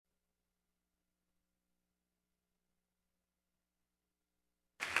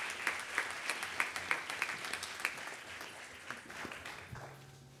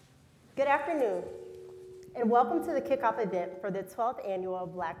Good afternoon, and welcome to the kickoff event for the 12th Annual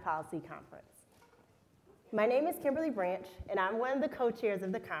Black Policy Conference. My name is Kimberly Branch, and I'm one of the co-chairs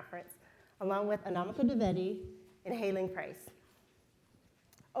of the conference, along with Anamika Devetti and Haling Price.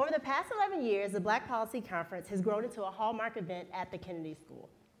 Over the past 11 years, the Black Policy Conference has grown into a hallmark event at the Kennedy School.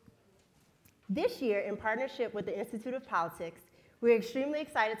 This year, in partnership with the Institute of Politics, we're extremely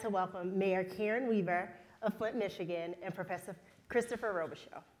excited to welcome Mayor Karen Weaver of Flint, Michigan, and Professor Christopher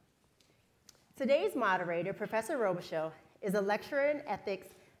Robichaud. Today's moderator, Professor Robichaud, is a lecturer in ethics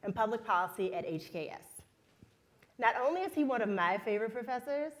and public policy at HKS. Not only is he one of my favorite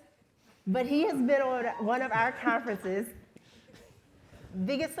professors, but he has been on one of our conference's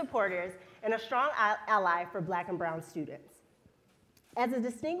biggest supporters and a strong ally for Black and brown students. As a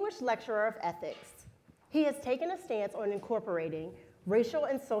distinguished lecturer of ethics, he has taken a stance on incorporating racial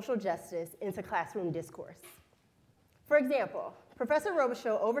and social justice into classroom discourse. For example, Professor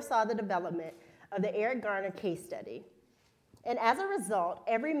Robichaud oversaw the development of the Eric Garner case study. And as a result,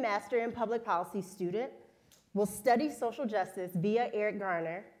 every Master in Public Policy student will study social justice via Eric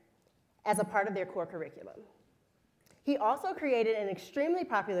Garner as a part of their core curriculum. He also created an extremely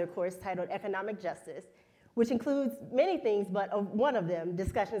popular course titled Economic Justice, which includes many things, but one of them,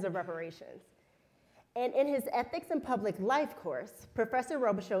 discussions of reparations. And in his Ethics in Public Life course, Professor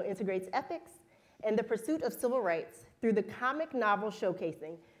Robichaud integrates ethics and the pursuit of civil rights through the comic novel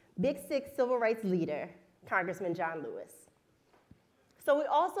showcasing Big Six civil rights leader, Congressman John Lewis. So we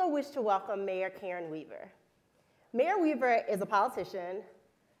also wish to welcome Mayor Karen Weaver. Mayor Weaver is a politician,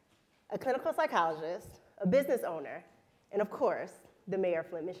 a clinical psychologist, a business owner, and of course, the mayor of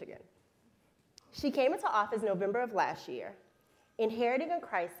Flint, Michigan. She came into office November of last year, inheriting a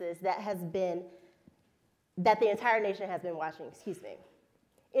crisis that the entire nation has been watching,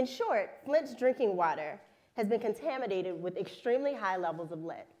 In short, Flint's drinking water has been contaminated with extremely high levels of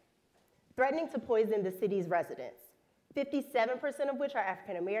lead, threatening to poison the city's residents, 57% of which are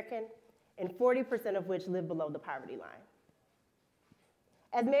African American, and 40% of which live below the poverty line.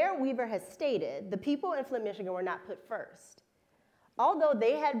 As Mayor Weaver has stated, the people in Flint, Michigan were not put first. Although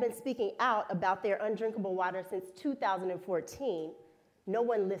they had been speaking out about their undrinkable water since 2014, no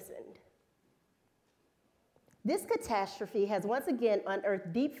one listened. This catastrophe has once again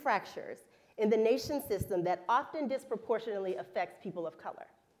unearthed deep fractures in the nation's system that often disproportionately affects people of color.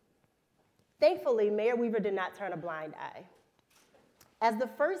 Thankfully, Mayor Weaver did not turn a blind eye. As the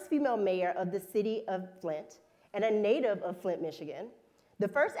first female mayor of the city of Flint and a native of Flint, Michigan, the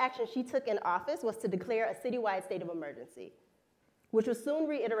first action she took in office was to declare a citywide state of emergency, which was soon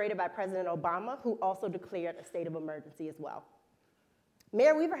reiterated by President Obama, who also declared a state of emergency as well.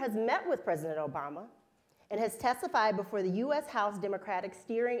 Mayor Weaver has met with President Obama and has testified before the U.S. House Democratic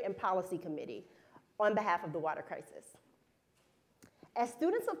Steering and Policy Committee on behalf of the water crisis. As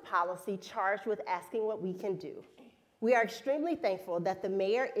students of policy charged with asking what we can do, we are extremely thankful that the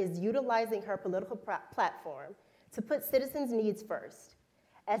mayor is utilizing her political platform to put citizens' needs first,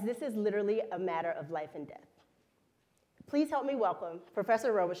 as this is literally a matter of life and death. Please help me welcome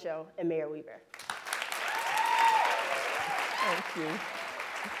Professor Robichaud and Mayor Weaver. Thank you.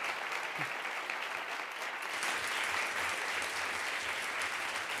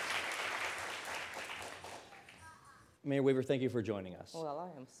 Mayor Weaver, thank you for joining us. Well,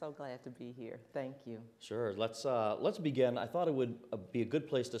 I am so glad to be here. Thank you. Sure. Let's begin. I thought it would be a good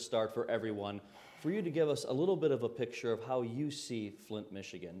place to start for everyone, for you to give us a little bit of a picture of how you see Flint,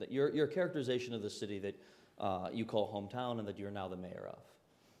 Michigan, that your characterization of the city that you call hometown and that you're now the mayor of.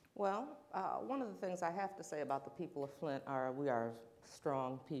 Well, one of the things I have to say about the people of Flint are we are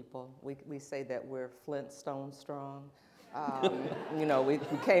strong people. We say that we're Flintstone strong. We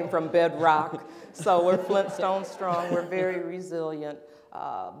came from bedrock, so we're Flintstone strong. We're very resilient,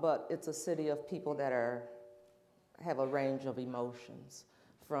 but it's a city of people that have a range of emotions,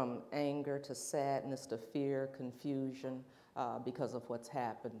 from anger to sadness to fear, confusion, because of what's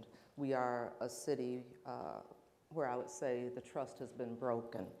happened. We are a city where I would say the trust has been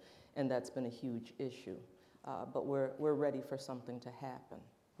broken, and that's been a huge issue. But we're ready for something to happen.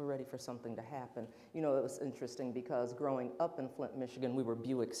 We're ready for something to happen. You know, it was interesting because growing up in Flint, Michigan, we were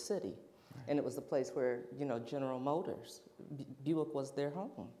Buick City. Right. And it was the place where, General Motors, Buick was their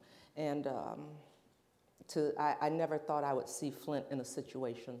home. And I never thought I would see Flint in a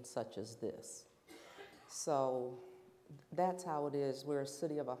situation such as this. So that's how it is. We're a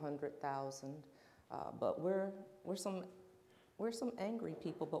city of 100,000, but we're some angry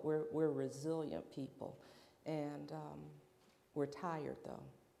people, but we're resilient people. And we're tired, though.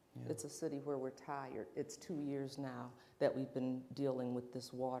 Yeah. It's a city where we're tired. It's 2 years now that we've been dealing with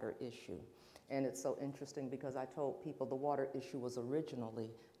this water issue. And it's so interesting because I told people the water issue was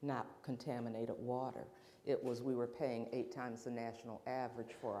originally not contaminated water. It was we were paying 8 times the national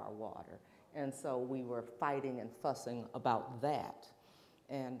average for our water. And so we were fighting and fussing about that.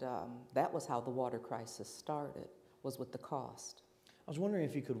 And that was how the water crisis started, was with the cost. I was wondering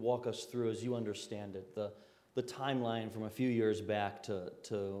if you could walk us through, as you understand it, the timeline from a few years back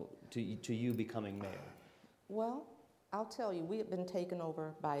to you becoming mayor. Well, I'll tell you, we had been taken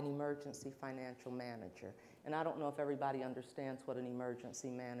over by an emergency financial manager. And I don't know if everybody understands what an emergency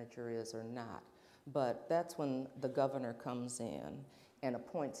manager is or not, but that's when the governor comes in and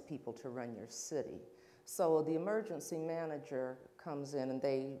appoints people to run your city. So the emergency manager comes in and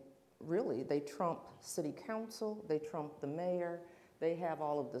they trump city council, they trump the mayor, they have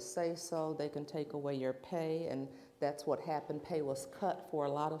all of the say-so, they can take away your pay, and that's what happened. Pay was cut for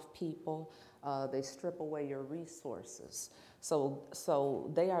a lot of people. They strip away your resources.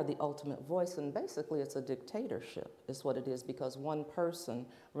 So they are the ultimate voice, and basically it's a dictatorship is what it is, because one person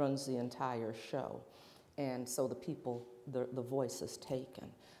runs the entire show. And so the people, the voice is taken.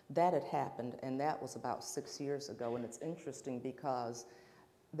 That had happened, and that was about 6 years ago, and it's interesting because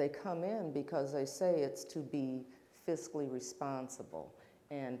they come in because they say it's to be fiscally responsible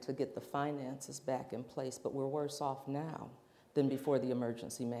and to get the finances back in place, but we're worse off now than before the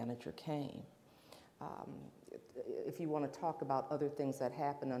emergency manager came. If you want to talk about other things that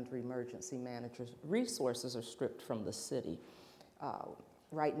happen under emergency managers, resources are stripped from the city.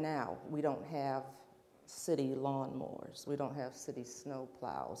 Right now, we don't have city lawnmowers. We don't have city snow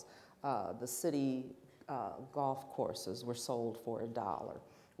plows. The city golf courses were sold for $1.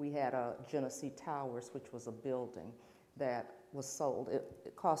 We had Genesee Towers, which was a building that was sold.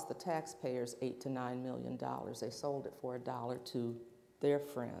 It cost the taxpayers $8 to $9 million. They sold it for $1 to their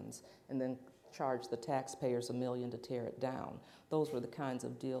friends and then charged the taxpayers $1 million to tear it down. Those were the kinds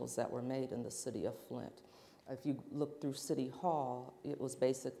of deals that were made in the city of Flint. If you look through City Hall, it was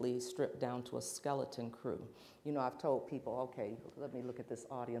basically stripped down to a skeleton crew. You know, I've told people, okay, let me look at this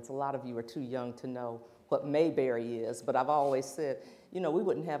audience. A lot of you are too young to know what Mayberry is, but I've always said, you know, we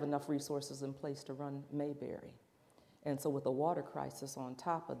wouldn't have enough resources in place to run Mayberry. And so with the water crisis on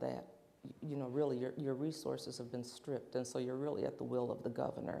top of that, you know, really your resources have been stripped, and so you're really at the will of the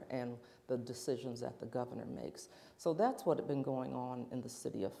governor and the decisions that the governor makes. So that's what had been going on in the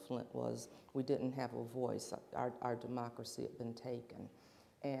city of Flint, was we didn't have a voice. Our democracy had been taken.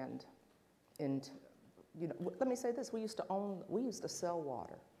 And you know, let me say this, we used to sell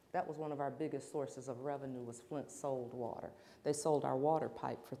water. That was one of our biggest sources of revenue, was Flint sold water. They sold our water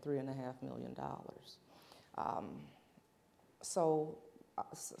pipe for $3.5 million. So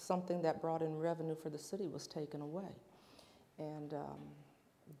something that brought in revenue for the city was taken away. And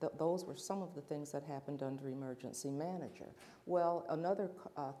those were some of the things that happened under emergency manager. Well, another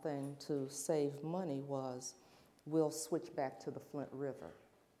thing to save money was we'll switch back to the Flint River.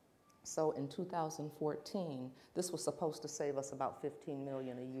 So in 2014, this was supposed to save us about $15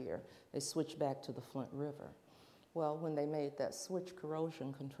 million a year. They switched back to the Flint River. Well, when they made that switch,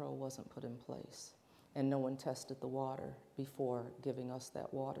 corrosion control wasn't put in place, and no one tested the water before giving us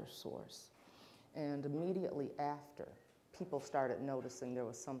that water source. And immediately after, people started noticing there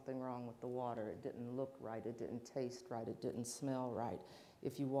was something wrong with the water. It didn't look right, it didn't taste right, it didn't smell right.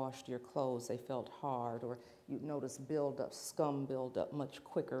 If you washed your clothes, they felt hard, or you'd notice buildup, scum buildup much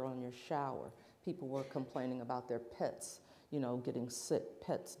quicker on your shower. People were complaining about their pets, you know, getting sick,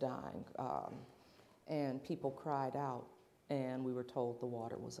 pets dying. And people cried out, and we were told the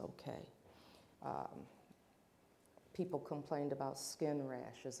water was okay. People complained about skin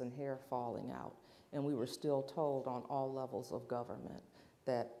rashes and hair falling out, and we were still told on all levels of government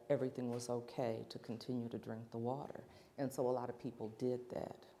that everything was okay to continue to drink the water. And so a lot of people did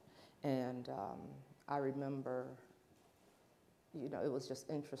that. And I remember, you know, it was just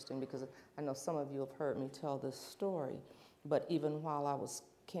interesting because I know some of you have heard me tell this story, but even while I was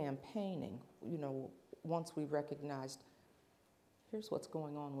campaigning, you know, once we recognized, here's what's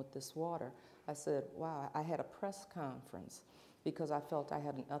going on with this water, I said, wow, I had a press conference because I felt I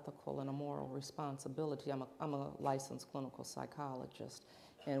had an ethical and a moral responsibility. I'm a licensed clinical psychologist,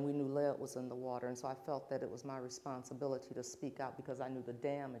 and we knew lead was in the water, and so I felt that it was my responsibility to speak out because I knew the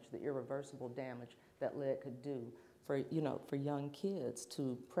damage, the irreversible damage that lead could do for, you know, for young kids,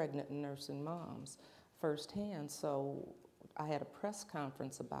 to pregnant and nursing moms firsthand. So I had a press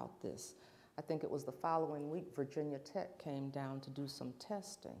conference about this. I think it was the following week, Virginia Tech came down to do some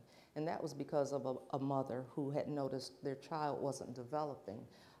testing, and that was because of a mother who had noticed their child wasn't developing.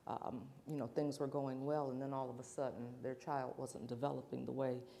 You know, things were going well, and then all of a sudden, their child wasn't developing the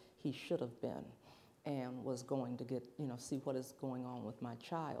way he should have been. and was going to get, see what is going on with my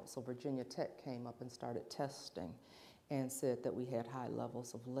child. So Virginia Tech came up and started testing and said that we had high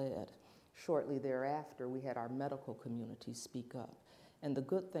levels of lead. Shortly thereafter, we had our medical community speak up. And the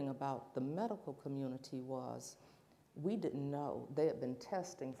good thing about the medical community was we didn't know. They had been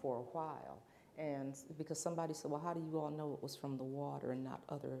testing for a while. And because somebody said, well, how do you all know it was from the water and not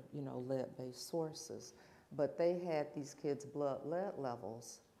other, lead-based sources? But they had these kids' blood lead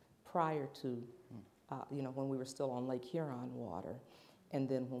levels prior to, when we were still on Lake Huron water, and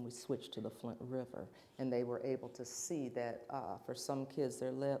then when we switched to the Flint River. And they were able to see that for some kids,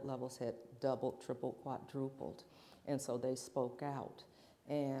 their lead levels had doubled, tripled, quadrupled. And so they spoke out.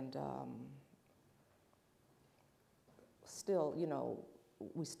 And still,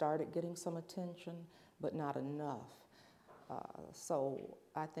 we started getting some attention, but not enough. So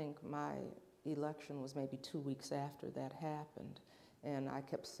I think my election was maybe 2 weeks after that happened. And I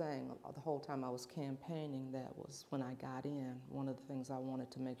kept saying the whole time I was campaigning, that was when I got in. One of the things I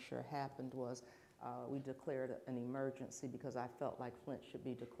wanted to make sure happened was we declared an emergency because I felt like Flint should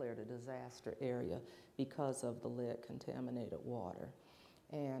be declared a disaster area because of the lead-contaminated water.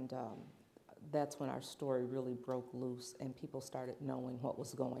 And that's when our story really broke loose and people started knowing what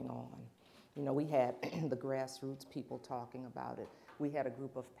was going on. We had the grassroots people talking about it. We had a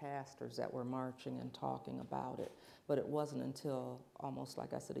group of pastors that were marching and talking about it. But it wasn't until almost,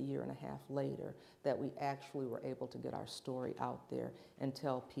 like I said, a year and a half later that we actually were able to get our story out there and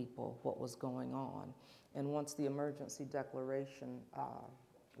tell people what was going on. And once the emergency declaration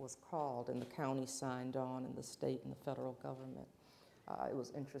was called and the county signed on and the state and the federal government, it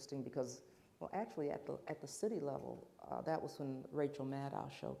was interesting because, well, actually at the city level, that was when Rachel Maddow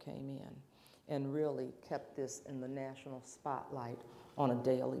show came in and really kept this in the national spotlight on a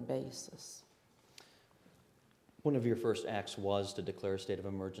daily basis. One of your first acts was to declare a state of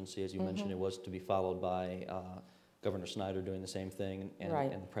emergency. As you mentioned, it was to be followed by Governor Snyder doing the same thing and,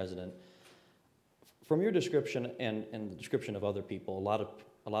 Right. and the president. From your description and the description of other people,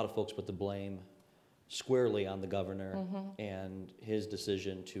 a lot of folks put the blame squarely on the governor and his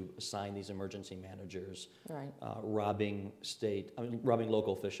decision to assign these emergency managers, Right. Robbing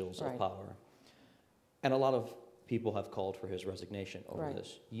local officials of Right. power. And a lot of people have called for his resignation over Right.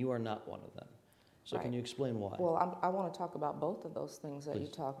 this. You are not one of them. So Right. can you explain why? Well, I want to talk about both of those things that you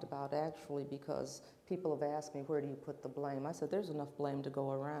Please. talked about, actually, because people have asked me, where do you put the blame? I said, there's enough blame to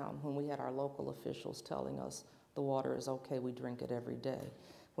go around. When we had our local officials telling us the water is okay, we drink it every day.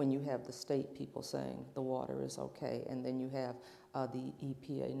 When you have the state people saying the water is okay, and then you have the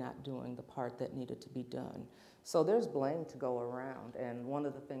EPA not doing the part that needed to be done. So there's blame to go around. And one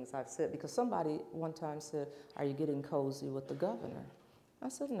of the things I've said, because somebody one time said, are you getting cozy with the governor? I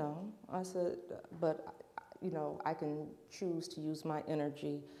said, no. I said, but, I can choose to use my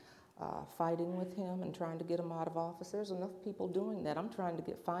energy fighting with him and trying to get him out of office. There's enough people doing that. I'm trying to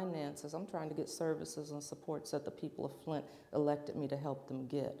get finances. I'm trying to get services and supports that the people of Flint elected me to help them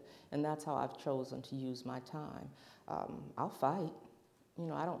get. And that's how I've chosen to use my time. I'll fight.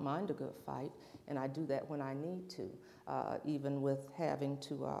 I don't mind a good fight, and I do that when I need to, even with having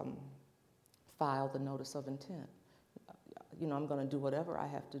to file the notice of intent. I'm going to do whatever I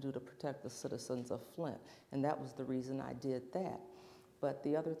have to do to protect the citizens of Flint, and that was the reason I did that. But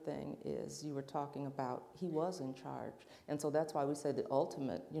the other thing is, you were talking about he was in charge, and so that's why we say the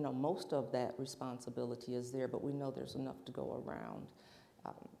ultimate, most of that responsibility is there, but we know there's enough to go around.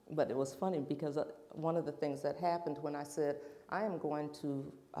 But it was funny because one of the things that happened when I said, I am going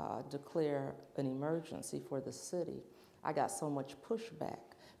to declare an emergency for the city, I got so much pushback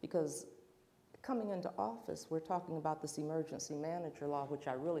because coming into office, we're talking about this emergency manager law, which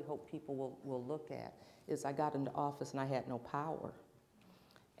I really hope people will look at, is I got into office and I had no power.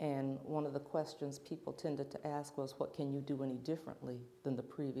 And one of the questions people tended to ask was, what can you do any differently than the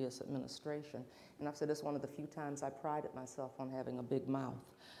previous administration? And I've said it's one of the few times I prided myself on having a big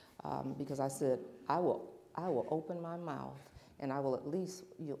mouth, because I said, I will open my mouth and I will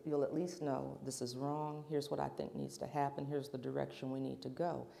you'll at least know this is wrong, here's what I think needs to happen, here's the direction we need to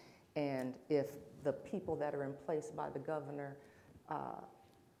go. And if the people that are in place by the governor,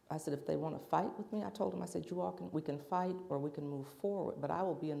 I said, if they want to fight with me, I told them, I said, we can fight or we can move forward, but I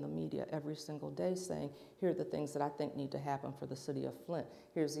will be in the media every single day saying, here are the things that I think need to happen for the city of Flint.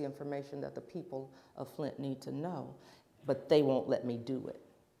 Here's the information that the people of Flint need to know, but they won't let me do it.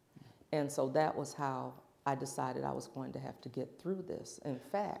 And so that was how I decided I was going to have to get through this. In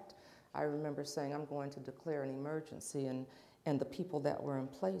fact, I remember saying, I'm going to declare an emergency, and the people that were in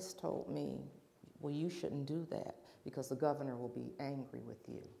place told me, well, you shouldn't do that because the governor will be angry with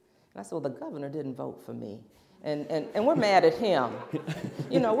you. And I said, well, the governor didn't vote for me. And we're mad at him.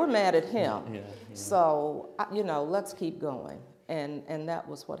 We're mad at him. Yeah. So, let's keep going. And that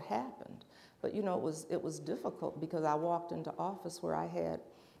was what happened. But, it was difficult because I walked into office where I had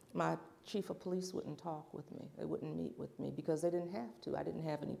my chief of police wouldn't talk with me. They wouldn't meet with me because they didn't have to. I didn't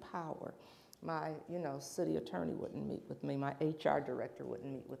have any power. My, city attorney wouldn't meet with me. My HR director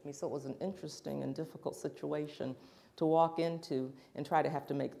wouldn't meet with me. So it was an interesting and difficult situation to walk into and try to have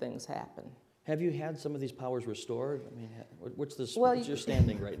to make things happen. Have you had some of these powers restored? I mean, what's Well, your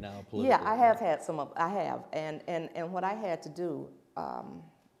standing right now politically? Yeah, I have had some of, I have. And what I had to do,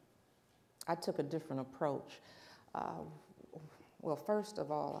 I took a different approach. Well, first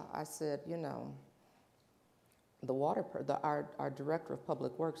of all, I said, our director of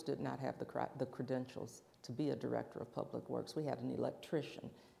public works did not have the credentials to be a director of public works. We had an electrician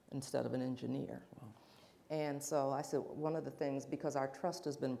instead of an engineer. Wow. And so I said, one of the things, because our trust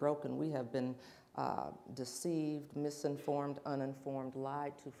has been broken, we have been deceived, misinformed, uninformed,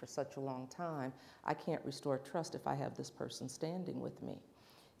 lied to for such a long time, I can't restore trust if I have this person standing with me.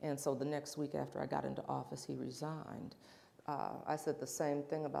 And so the next week after I got into office, he resigned. I said the same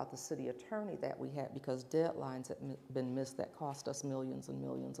thing about the city attorney that we had because deadlines had been missed that cost us millions and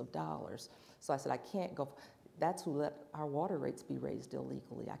millions of dollars. So I said, I can't go. That's who let our water rates be raised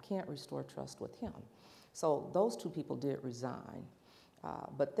illegally. I can't restore trust with him. So those two people did resign.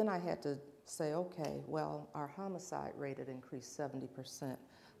 But then I had to say, okay, well, our homicide rate had increased 70%.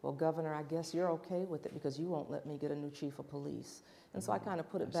 Well, Governor, I guess you're okay with it because you won't let me get a new chief of police. And so I kind of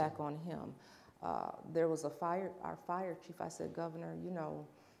put it back on him. There was our fire chief, I said, Governor,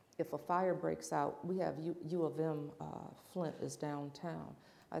 if a fire breaks out, we have U of M, Flint is downtown.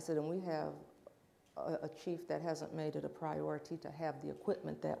 I said, and we have a chief that hasn't made it a priority to have the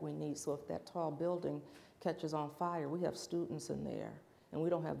equipment that we need. So if that tall building catches on fire, we have students in there, and we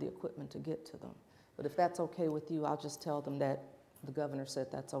don't have the equipment to get to them. But if that's okay with you, I'll just tell them that the governor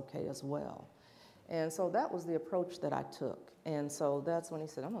said that's okay as well. And so that was the approach that I took. And so that's when he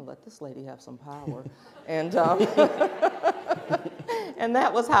said, I'm gonna let this lady have some power. And and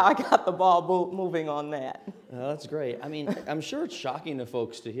that was how I got the ball moving on that. That's great. I mean, I'm sure it's shocking to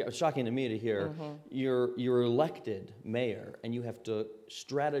folks to hear, shocking to me to hear you're elected mayor and you have to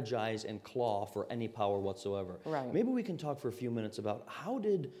strategize and claw for any power whatsoever. Right. Maybe we can talk for a few minutes about how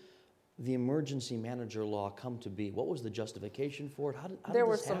did the emergency manager law come to be? What was the justification for it? How did There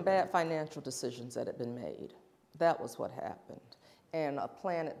were this some happen? bad financial decisions that had been made. That was what happened. And a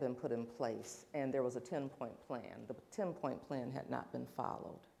plan had been put in place, and there was a 10-point plan. The 10-point plan had not been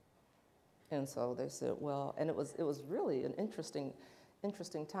followed. And so they said, well, and it was really an interesting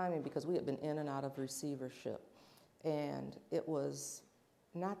timing because we had been in and out of receivership. And it was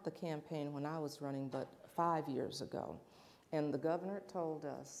not the campaign when I was running, but 5 years ago. And the governor told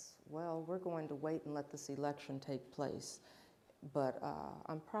us, well, we're going to wait and let this election take place, but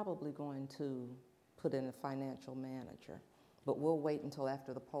I'm probably going to put in a financial manager. But we'll wait until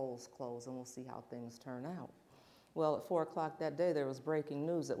after the polls close and we'll see how things turn out. Well, at 4 o'clock that day, there was breaking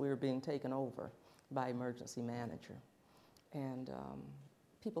news that we were being taken over by emergency manager. And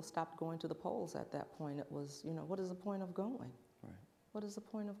people stopped going to the polls at that point. It was, what is the point of going? Right. What is the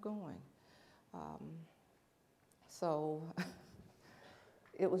point of going? So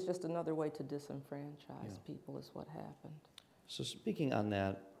it was just another way to disenfranchise people is what happened. So speaking on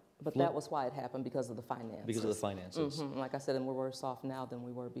that, But that was why it happened, because of the finances. because of the finances. Mm-hmm. Like I said, and we're worse off now than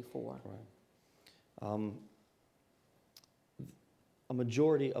we were before. Right. A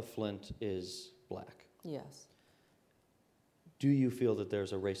majority of Flint is black. Yes. Do you feel that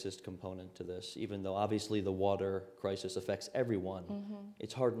there's a racist component to this? Even though obviously the water crisis affects everyone,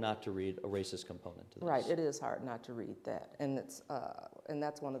 it's hard not to read a racist component to this. Right, it is hard not to read that. And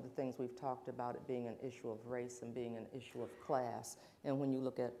that's one of the things we've talked about, it being an issue of race and being an issue of class. And when you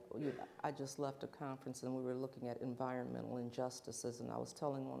look at, I just left a conference and we were looking at environmental injustices, and I was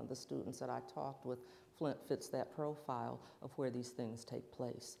telling one of the students that I talked with, Flint fits that profile of where these things take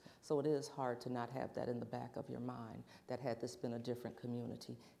place. So it is hard to not have that in the back of your mind, that had this been a different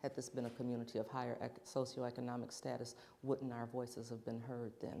community, had this been a community of higher socioeconomic status, wouldn't our voices have been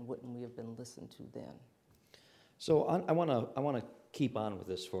heard then? Wouldn't we have been listened to then? So I want to keep on with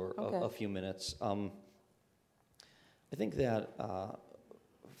this for Okay. a few minutes. I think that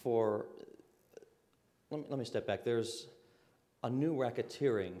let me step back. There's a new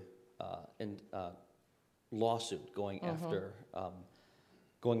racketeering lawsuit going after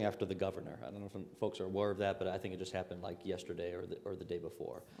the governor. I don't know if folks are aware of that, but I think it just happened like yesterday or the day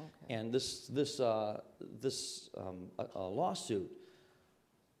before. Okay. And this lawsuit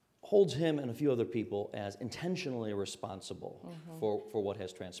holds him and a few other people as intentionally responsible for what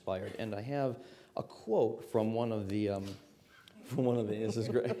has transpired. And I have a quote from one of the, this is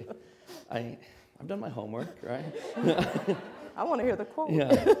great. I've done my homework, right? I want to hear the quote.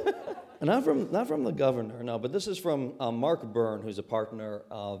 Yeah. Not from the governor, no, but this is from Mark Byrne, who's a partner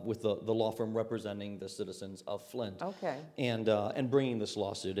with the law firm representing the citizens of Flint. Okay. And bringing this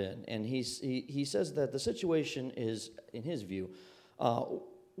lawsuit in. And he says that the situation is, in his view,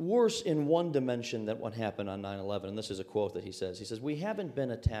 worse in one dimension than what happened on 9/11. And this is a quote that he says. He says, "We haven't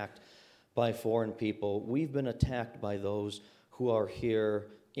been attacked by foreign people. We've been attacked by those who are here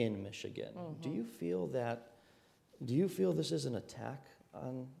in Michigan." Mm-hmm. Do you feel this is an attack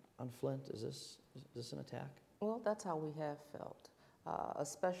on Flint? Is this an attack? Well, that's how we have felt,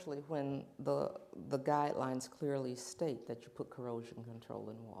 especially when the guidelines clearly state that you put corrosion control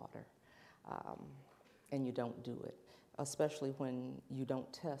in water, and you don't do it, especially when you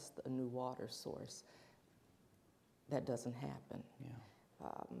don't test a new water source. That doesn't happen. Yeah.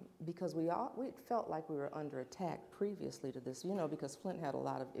 Because we felt like we were under attack previously to this, because Flint had a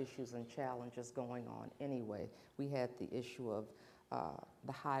lot of issues and challenges going on anyway. We had the issue of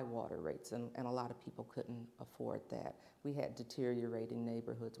the high water rates, and a lot of people couldn't afford that. We had deteriorating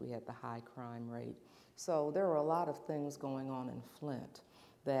neighborhoods. We had the high crime rate. So there were a lot of things going on in Flint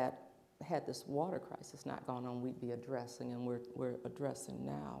that, had this water crisis not gone on, we'd be addressing, and we're addressing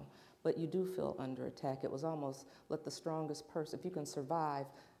now. But you do feel under attack. It was almost let the strongest person, if you can survive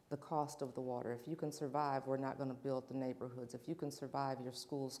the cost of the water, if you can survive, we're not going to build the neighborhoods, if you can survive your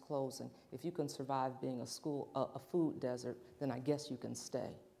schools closing, if you can survive being a food desert, then I guess you can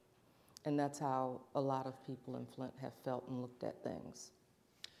stay. And that's how a lot of people in Flint have felt and looked at things.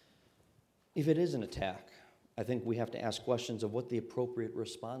 If it is an attack, I think we have to ask questions of what the appropriate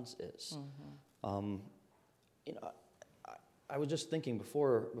response is. Mm-hmm. I was just thinking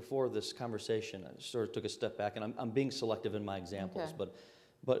before this conversation, I sort of took a step back, and I'm being selective in my examples, Okay.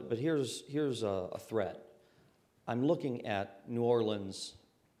 but here's a threat. I'm looking at New Orleans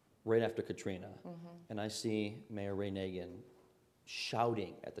right after Katrina, and I see Mayor Ray Nagin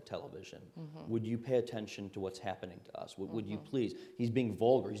shouting at the television. Would you pay attention to what's happening to us? Would you please? He's being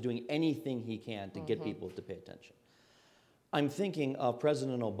vulgar. He's doing anything he can to get people to pay attention. I'm thinking of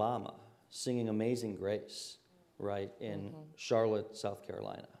President Obama singing Amazing Grace, right, in Charlotte, South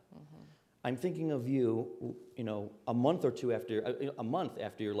Carolina. I'm thinking of you, a month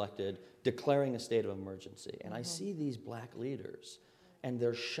after you're elected, declaring a state of emergency. And I see these black leaders, and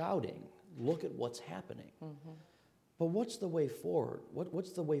they're shouting, look at what's happening. But what's the way forward?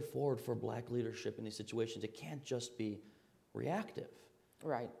 What's the way forward for black leadership in these situations? It can't just be reactive.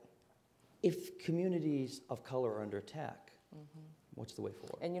 Right. If communities of color are under attack, what's the way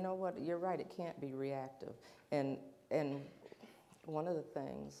forward? And you know what? You're right. It can't be reactive. And one of the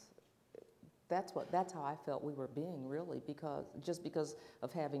things, that's how I felt we were being, really, because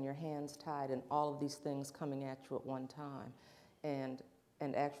of having your hands tied and all of these things coming at you at one time, and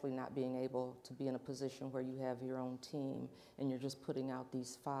actually not being able to be in a position where you have your own team and you're just putting out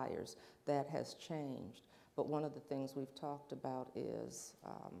these fires. That has changed. But one of the things we've talked about is,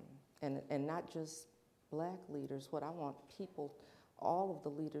 and not just black leaders, what I want people, all of the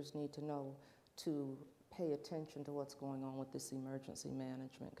leaders need to know to pay attention to what's going on with this emergency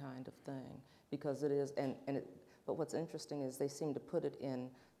management kind of thing, because it is, but what's interesting is they seem to put it in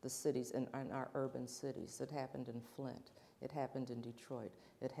the cities, in our urban cities. It happened in Flint. It happened in Detroit.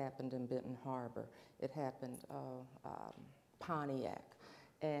 It happened in Benton Harbor. It happened Pontiac.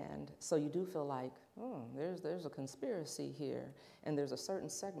 And so you do feel like, there's a conspiracy here, and there's a certain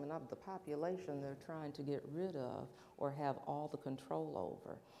segment of the population they're trying to get rid of or have all the control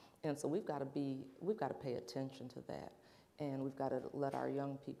over. And so we've got to pay attention to that, and we've got to let our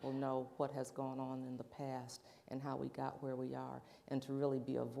young people know what has gone on in the past and how we got where we are, and to really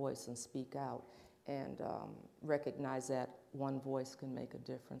be a voice and speak out, and recognize that one voice can make a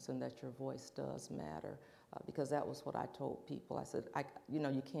difference and that your voice does matter. Because that was what I told people. I said,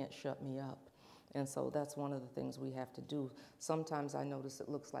 you can't shut me up. And so that's one of the things we have to do. Sometimes I notice it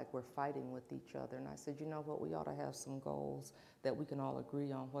looks like we're fighting with each other. And I said, you know what, we ought to have some goals that we can all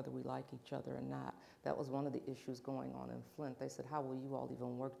agree on, whether we like each other or not. That was one of the issues going on in Flint. They said, how will you all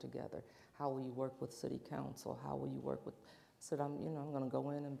even work together? How will you work with city council? How will you work with, I said, I'm going to go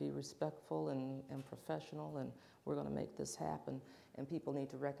in and be respectful and professional, and we're going to make this happen. And people need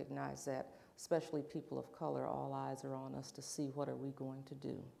to recognize that, especially people of color, all eyes are on us to see what are we going to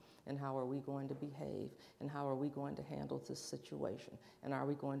do, and how are we going to behave, and how are we going to handle this situation, and are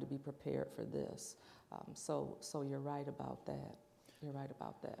we going to be prepared for this? So you're right about that. You're right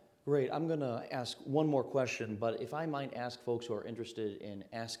about that. Great. I'm going to ask one more question, but if I might ask folks who are interested in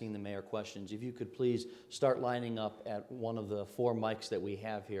asking the mayor questions, if you could please start lining up at one of the 4 mics that we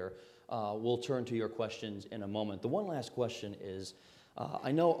have here. we'll turn to your questions in a moment. The one last question is,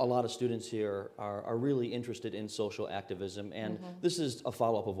 I know a lot of students here are really interested in social activism, and this is a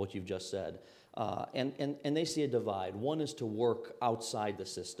follow-up of what you've just said. And they see a divide. One is to work outside the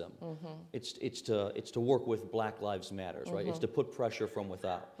system. It's to work with Black Lives Matters, right? It's to put pressure from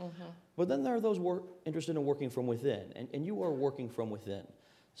without. But then there are those interested in working from within, and you are working from within.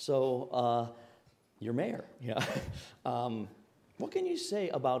 So you're mayor, yeah. What can you say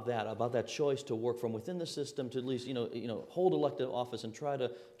about that choice to work from within the system to at least hold elected office and try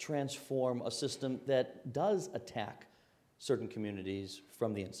to transform a system that does attack certain communities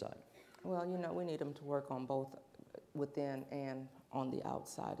from the inside? Well, we need them to work on both within and on the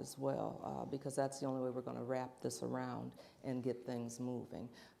outside as well, because that's the only way we're going to wrap this around and get things moving.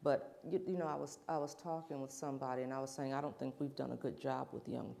 But I was talking with somebody, and I was saying I don't think we've done a good job with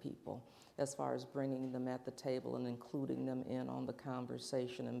young people as far as bringing them at the table and including them in on the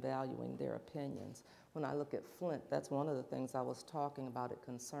conversation and valuing their opinions. When I look at Flint, that's one of the things I was talking about. It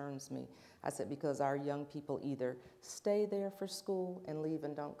concerns me. I said, because our young people either stay there for school and leave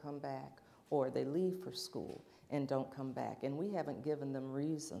and don't come back, or they leave for school and don't come back. And we haven't given them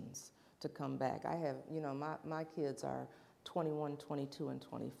reasons to come back. I have, my kids are 21, 22, and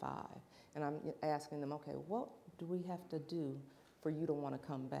 25. And I'm asking them, okay, what do we have to do for you to want to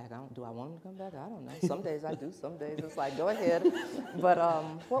come back? Do I want them to come back? I don't know. Some days I do. Some days it's like, go ahead. But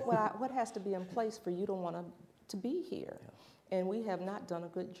what has to be in place for you to want to be here? Yeah. And we have not done a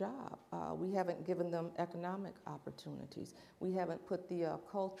good job. We haven't given them economic opportunities. We haven't put the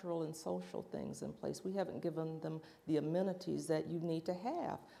cultural and social things in place. We haven't given them the amenities that you need to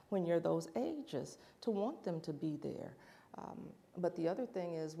have when you're those ages to want them to be there. But the other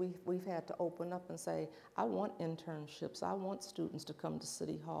thing is we've had to open up and say, I want internships. I want students to come to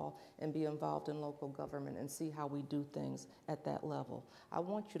City Hall and be involved in local government and see how we do things at that level. I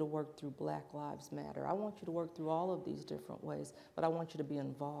want you to work through Black Lives Matter. I want you to work through all of these different ways, but I want you to be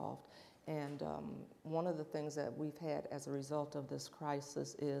involved. And one of the things that we've had as a result of this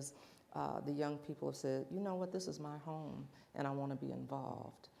crisis is the young people have said, you know what, this is my home, and I want to be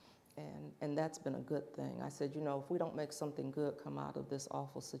involved. And that's been a good thing. I said, if we don't make something good come out of this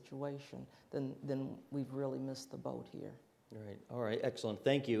awful situation, then we've really missed the boat here. All right, excellent,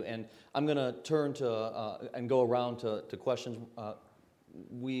 thank you. And I'm going to turn to and go around to questions.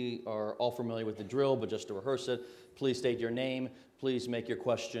 We are all familiar with the drill, but just to rehearse it, please state your name, please make your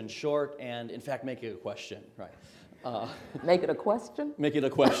question short, and in fact, make it a question, right? Make it a question? Make it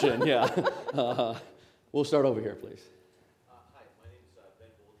a question, yeah. We'll start over here, please.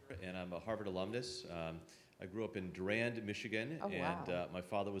 And I'm a Harvard alumnus. I grew up in Durand, Michigan, and my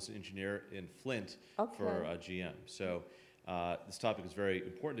father was an engineer in Flint for GM. So this topic is very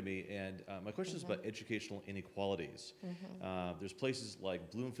important to me, and my question is about educational inequalities. There's places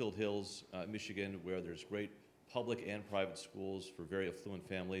like Bloomfield Hills, Michigan, where there's great public and private schools for very affluent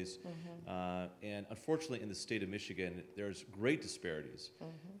families. And unfortunately, in the state of Michigan, there's great disparities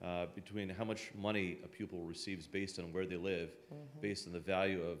between how much money a pupil receives based on where they live, based on the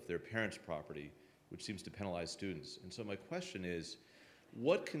value of their parents' property, which seems to penalize students. And so my question is,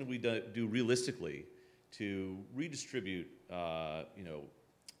 what can we do realistically to redistribute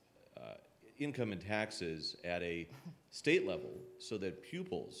income and taxes at a state level so that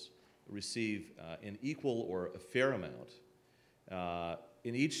pupils receive an equal or a fair amount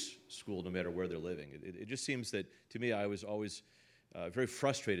in each school, no matter where they're living? It just seems that, to me, I was always very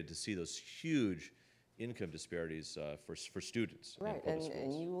frustrated to see those huge income disparities for students. Right, and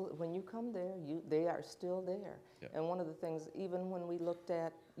when you come there, they are still there. Yeah. And one of the things, even when we looked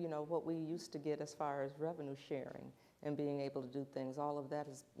at what we used to get as far as revenue sharing and being able to do things, all of that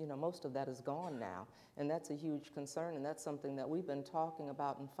is, most of that is gone now. And that's a huge concern, and that's something that we've been talking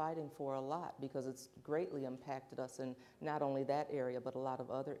about and fighting for a lot, because it's greatly impacted us in not only that area, but a lot of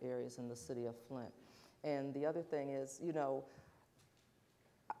other areas in the city of Flint. And the other thing is,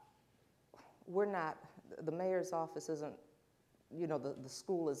 the mayor's office isn't, the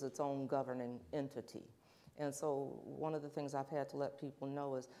school is its own governing entity. And so one of the things I've had to let people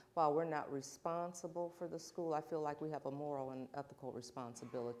know is, while we're not responsible for the school, I feel like we have a moral and ethical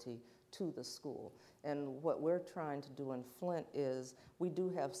responsibility to the school. And what we're trying to do in Flint is, we do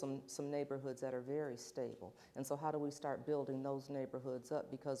have some neighborhoods that are very stable. And so how do we start building those neighborhoods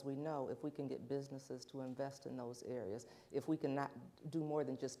up? Because we know if we can get businesses to invest in those areas, if we can not do more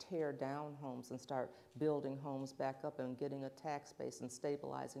than just tear down homes and start building homes back up and getting a tax base and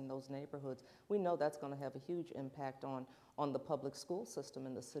stabilizing those neighborhoods, we know that's going to have a huge impact on the public school system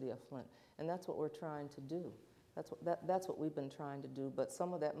in the city of Flint. And that's what we're trying to do. That's what we've been trying to do. But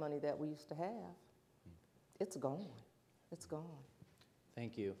some of that money that we used to have, it's gone. It's gone.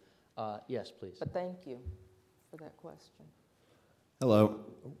 Thank you. Yes, please. But thank you for that question. Hello.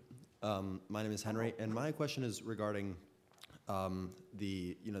 My name is Henry, and my question is regarding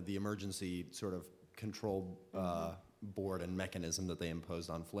the emergency sort of control board and mechanism that they imposed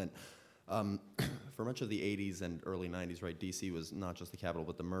on Flint. For much of the 80s and early 90s, right, D.C. was not just the capital,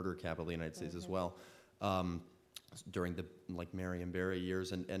 but the murder capital of the United States as well, during the Marion Barry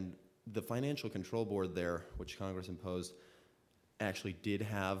years, and the financial control board there, which Congress imposed, actually did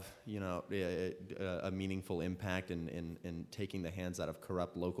have a meaningful impact in taking the hands out of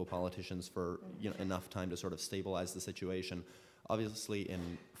corrupt local politicians for enough time to sort of stabilize the situation. Obviously,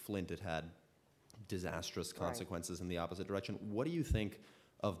 in Flint, it had disastrous consequences in the opposite direction. What do you think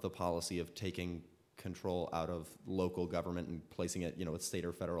of the policy of taking control out of local government and placing it, with state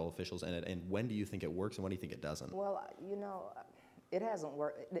or federal officials in it? And when do you think it works, and when do you think it doesn't? Well, it hasn't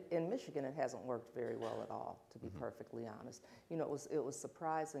worked. In Michigan, it hasn't worked very well at all, to be perfectly honest. It was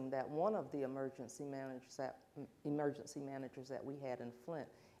surprising that one of the emergency managers that we had in Flint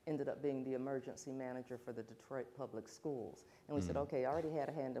ended up being the emergency manager for the Detroit Public Schools. And we said, okay, I already had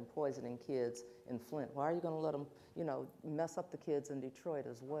a hand in poisoning kids in Flint. Why are you going to let them, mess up the kids in Detroit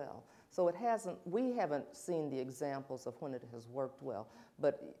as well? So we haven't seen the examples of when it has worked well.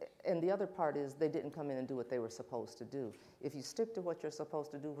 And the other part is they didn't come in and do what they were supposed to do. If you stick to what you're supposed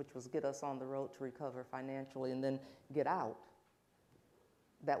to do, which was get us on the road to recover financially and then get out,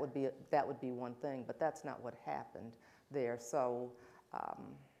 that would be one thing. But that's not what happened there. So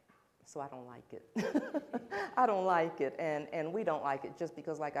I don't like it. I don't like it, and we don't like it just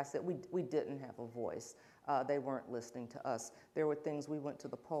because, like I said, we didn't have a voice. They weren't listening to us. There were things we went to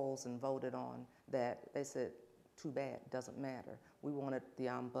the polls and voted on that they said, too bad, doesn't matter. We wanted the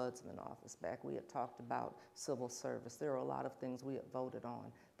ombudsman office back. We had talked about civil service. There were a lot of things we had voted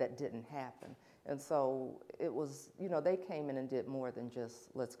on that didn't happen. And so it was, they came in and did more than just,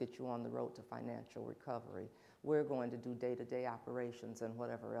 let's get you on the road to financial recovery. We're going to do day-to-day operations and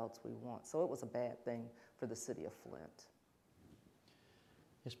whatever else we want. So it was a bad thing for the city of Flint.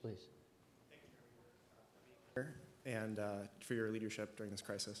 Yes, please. Thank you for being here and for your leadership during this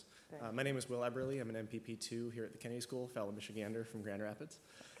crisis. My name is Will Eberly. I'm an MPP2 here at the Kennedy School, fellow Michigander from Grand Rapids.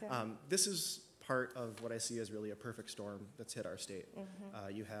 Okay. This is part of what I see as really a perfect storm that's hit our state.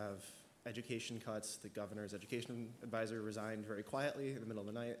 You have education cuts. The governor's education advisor resigned very quietly in the middle of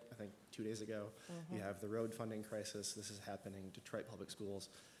the night, I think 2 days ago. You have the road funding crisis. This is happening in Detroit public schools.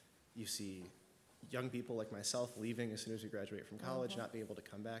 You see young people like myself leaving as soon as we graduate from college, not being able to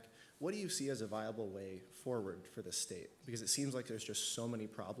come back. What do you see as a viable way forward for the state? Because it seems like there's just so many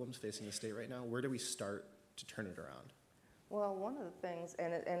problems facing the state right now. Where do we start to turn it around? Well, one of the things,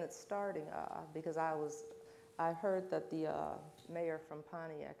 and it's starting because I heard that the mayor from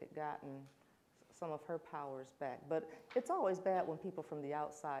Pontiac had gotten some of her powers back. But it's always bad when people from the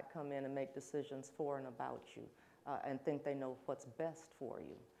outside come in and make decisions for and about you and think they know what's best for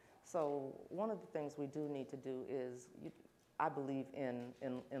you. So one of the things we do need to do is, I believe in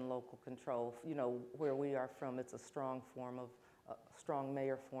local control. Where we are from, it's a strong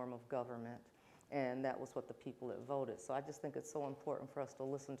mayor form of government. And that was what the people that voted. So I just think it's so important for us to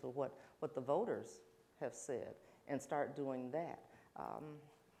listen to what the voters have said and start doing that.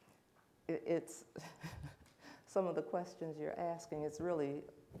 It's some of the questions you're asking, it's really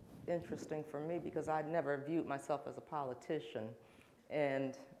interesting for me because I'd never viewed myself as a politician.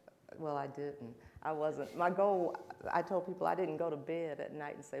 And, well, I didn't. I wasn't. My goal, I told people I didn't go to bed at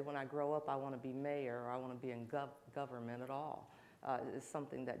night and say, when I grow up, I want to be mayor or I want to be in government at all. It's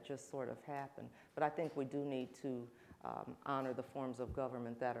something that just sort of happened. But I think we do need to honor the forms of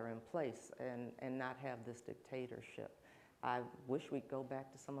government that are in place and not have this dictatorship. I wish we'd go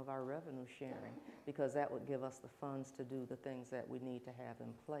back to some of our revenue sharing because that would give us the funds to do the things that we need to have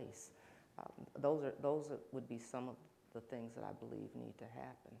in place. Those would be some of the things that I believe need to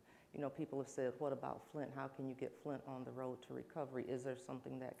happen. People have said, what about Flint? How can you get Flint on the road to recovery? Is there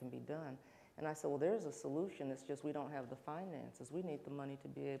something that can be done? And I said, well, there's a solution. It's just we don't have the finances. We need the money to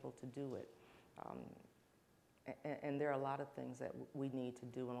be able to do it. And there are a lot of things that we need to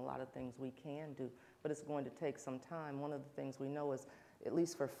do and a lot of things we can do, but it's going to take some time. One of the things we know is, at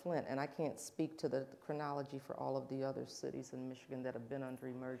least for Flint, and I can't speak to the chronology for all of the other cities in Michigan that have been under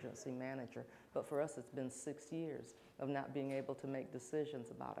emergency manager, but for us it's been 6 years of not being able to make decisions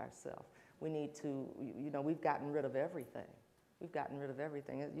about ourselves. We need to, we've gotten rid of everything. We've gotten rid of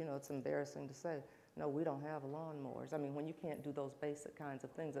everything. It's embarrassing to say, no, we don't have lawnmowers. I mean, when you can't do those basic kinds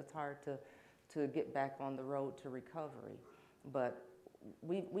of things, it's hard to get back on the road to recovery. But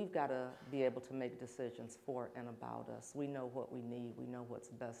we've got to be able to make decisions for and about us. We know what we need. We know what's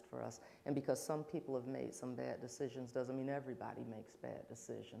best for us. And because some people have made some bad decisions doesn't mean everybody makes bad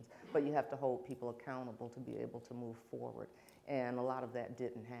decisions. But you have to hold people accountable to be able to move forward. And a lot of that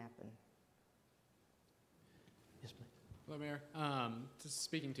didn't happen. Yes, please. Hello, Mayor. Just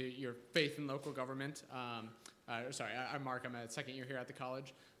speaking to your faith in local government. I'm Mark. I'm a second year here at the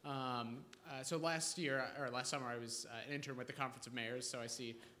college. So last summer, I was an intern with the Conference of Mayors. So I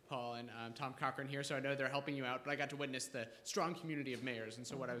see Paul and Tom Cochran here. So I know they're helping you out. But I got to witness the strong community of mayors. And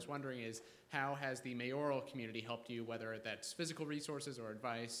so what I was wondering is, how has the mayoral community helped you, whether that's physical resources or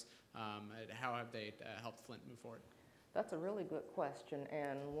advice? How have they helped Flint move forward? That's a really good question,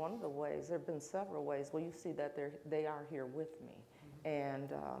 and one of the ways, there have been several ways. Well, you see that they are here with me,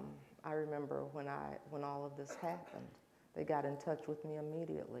 and I remember when all of this happened, they got in touch with me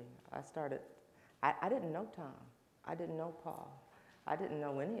immediately. I didn't know Tom, I didn't know Paul, I didn't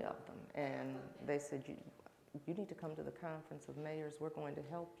know any of them, and they said, you need to come to the Conference of Mayors, we're going to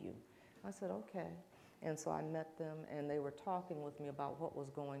help you. I said, okay, and so I met them, and they were talking with me about what was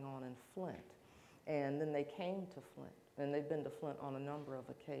going on in Flint. And then they came to Flint, and they've been to Flint on a number of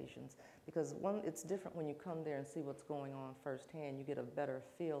occasions. Because it's different when you come there and see what's going on firsthand. You get a better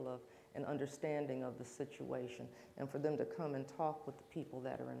feel of an understanding of the situation. And for them to come and talk with the people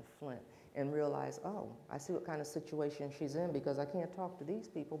that are in Flint and realize, oh, I see what kind of situation she's in, because I can't talk to these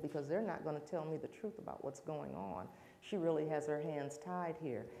people because they're not going to tell me the truth about what's going on. She really has her hands tied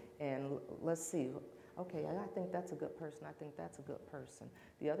here. And let's see. Okay, I think that's a good person. I think that's a good person.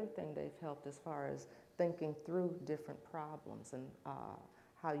 The other thing they've helped as far as thinking through different problems and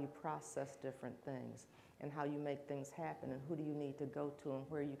how you process different things and how you make things happen and who do you need to go to and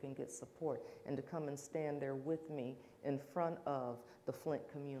where you can get support, and to come and stand there with me in front of the Flint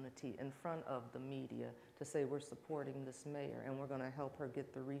community, in front of the media, to say we're supporting this mayor and we're going to help her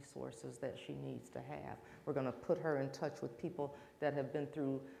get the resources that she needs to have. We're going to put her in touch with people that have been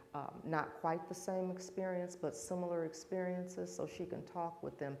through not quite the same experience, but similar experiences, so she can talk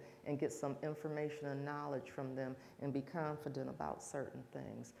with them and get some information and knowledge from them and be confident about certain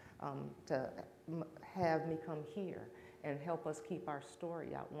things. To have me come here and help us keep our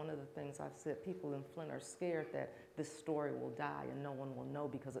story out. One of the things I've said, people in Flint are scared that this story will die and no one will know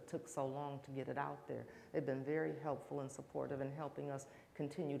because it took so long to get it out there. They've been very helpful and supportive in helping us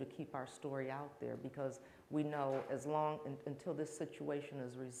continue to keep our story out there, because we know until this situation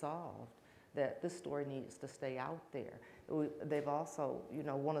is resolved, that this story needs to stay out there. They've also,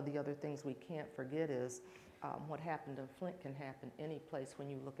 one of the other things we can't forget is what happened in Flint can happen any place when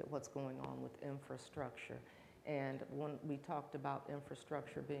you look at what's going on with infrastructure. And when we talked about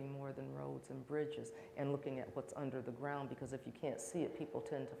infrastructure being more than roads and bridges, and looking at what's under the ground, because if you can't see it, people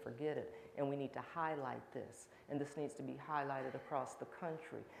tend to forget it. And we need to highlight this. And this needs to be highlighted across the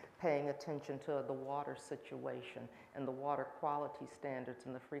country, paying attention to the water situation and the water quality standards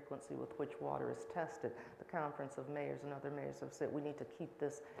and the frequency with which water is tested. The Conference of Mayors and other mayors have said we need to keep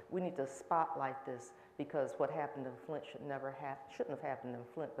this, we need to spotlight this, because what happened in Flint shouldn't have happened in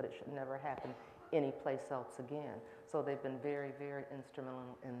Flint, but it should never happen anyplace else again. So they've been very, very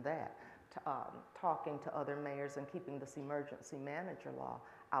instrumental in that. Talking to other mayors and keeping this emergency manager law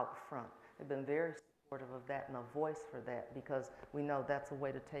out front. They've been very supportive of that and a voice for that, because we know that's a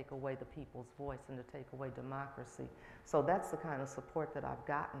way to take away the people's voice and to take away democracy. So that's the kind of support that I've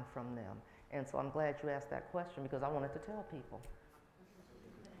gotten from them. And so I'm glad you asked that question, because I wanted to tell people.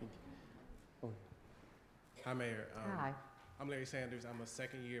 Hi, Mayor. Hi. I'm Larry Sanders. I'm a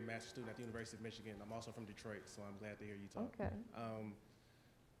second-year master's student at the University of Michigan. I'm also from Detroit, so I'm glad to hear you talk. Okay.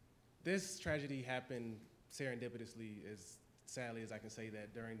 This tragedy happened serendipitously, as sadly as I can say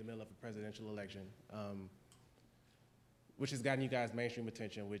that, during the middle of a presidential election, which has gotten you guys mainstream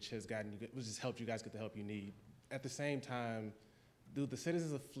attention, which has helped you guys get the help you need. At the same time, do the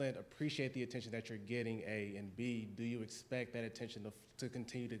citizens of Flint appreciate the attention that you're getting, A, and B, do you expect that attention to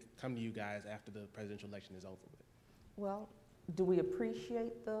continue to come to you guys after the presidential election is over with? Well, do we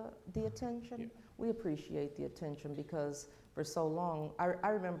appreciate the attention? Yeah. We appreciate the attention, because for so long, I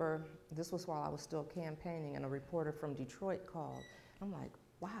remember this was while I was still campaigning, and a reporter from Detroit called. I'm like,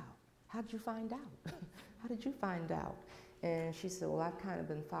 wow, how did you find out? How did you find out? And she said, well, I've kind of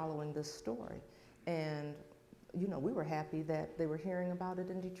been following this story. And we were happy that they were hearing about it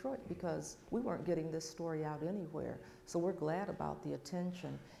in Detroit, because we weren't getting this story out anywhere. So we're glad about the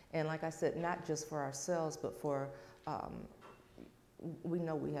attention. And like I said, not just for ourselves, but for we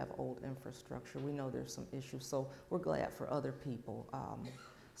know we have old infrastructure. We know there's some issues, so we're glad for other people.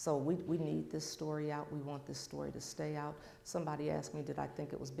 So we need this story out. We want this story to stay out. Somebody asked me, did I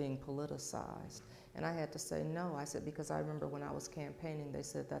think it was being politicized? And I had to say no. I said, because I remember when I was campaigning, they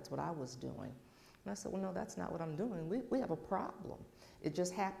said that's what I was doing. And I said, well, no, that's not what I'm doing. We have a problem. It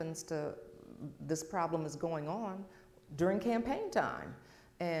just happens this problem is going on during campaign time.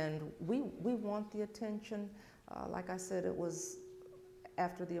 And we want the attention. Like I said, it was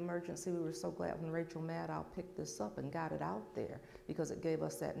after the emergency, we were so glad when Rachel Maddow picked this up and got it out there, because it gave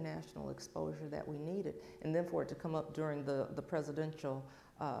us that national exposure that we needed. And then for it to come up during the presidential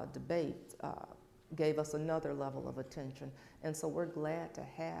debate gave us another level of attention. And so we're glad to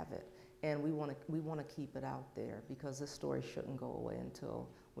have it. And we want to keep it out there, because this story shouldn't go away until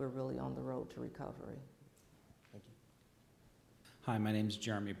we're really on the road to recovery. Thank you. Hi, my name is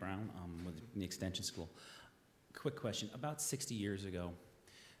Jeremy Brown. I'm with the Extension School. Quick question. About 60 years ago,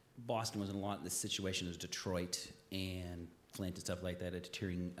 Boston was in a lot of this situation as Detroit and Flint and stuff like that, a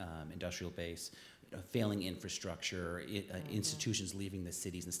deteriorating industrial base, failing infrastructure, institutions leaving the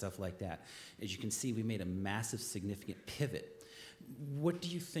cities and stuff like that. As you can see, we made a massive, significant pivot. What do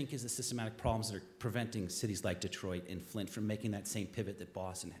you think is the systematic problems that are preventing cities like Detroit and Flint from making that same pivot that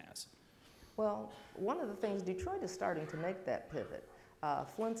Boston has? Well, one of the things, Detroit is starting to make that pivot.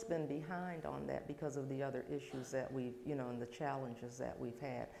 Flint's been behind on that because of the other issues that we've, and the challenges that we've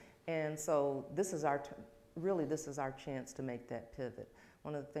had. And so this is our chance to make that pivot.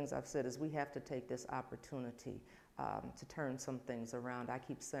 One of the things I've said is we have to take this opportunity to turn some things around. I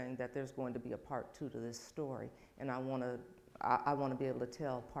keep saying that there's going to be a part 2 to this story, and I want to be able to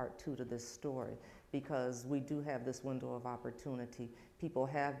tell part 2 to this story, because we do have this window of opportunity. People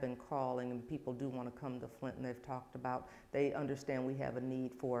have been calling, and people do want to come to Flint, and they've talked about, they understand we have a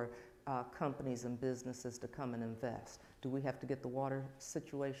need for companies and businesses to come and invest. Do we have to get the water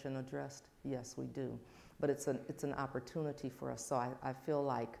situation addressed? Yes, we do. But it's an opportunity for us. So I feel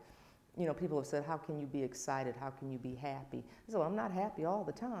like, people have said, how can you be excited? How can you be happy? I said, well, I'm not happy all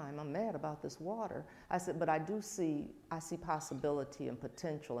the time. I'm mad about this water. I said, but I see possibility and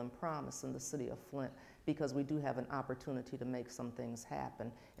potential and promise in the city of Flint, because we do have an opportunity to make some things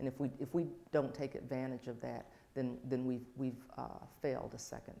happen. And if we don't take advantage of that, then we've failed a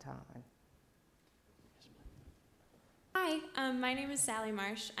second time. Hi, my name is Sally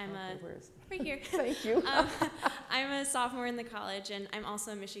Marsh. Right here. Thank you. I'm a sophomore in the college, and I'm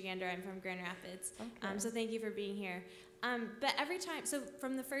also a Michigander. I'm from Grand Rapids. Okay. So thank you for being here. But every time, so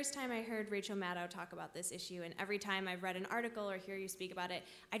from the first time I heard Rachel Maddow talk about this issue, and every time I've read an article or hear you speak about it,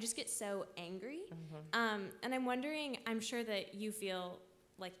 I just get so angry. Mm-hmm. And I'm wondering, I'm sure that you feel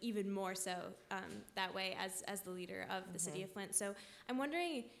like even more so that way as the leader of the city of Flint. So I'm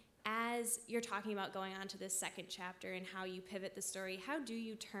wondering, as you're talking about going on to this second chapter and how you pivot the story, how do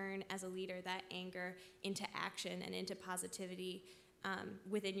you turn as a leader that anger into action and into positivity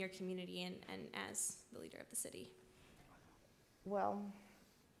within your community and as the leader of the city? Well,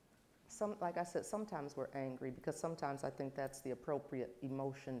 like I said, sometimes we're angry, because sometimes I think that's the appropriate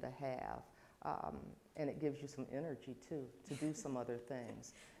emotion to have, and it gives you some energy too to do some other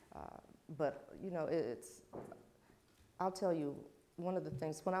things. But I'll tell you, one of the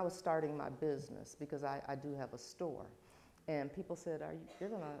things, when I was starting my business, because I do have a store, and people said, you're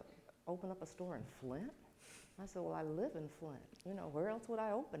going to open up a store in Flint? I said, well, I live in Flint. Where else would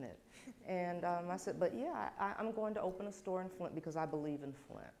I open it? And I said, but yeah, I'm going to open a store in Flint because I believe in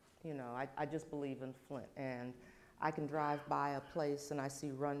Flint. I just believe in Flint. And I can drive by a place and I see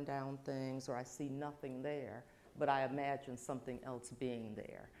rundown things, or I see nothing there, but I imagine something else being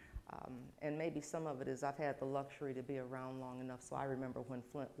there. And maybe some of it is I've had the luxury to be around long enough, so I remember when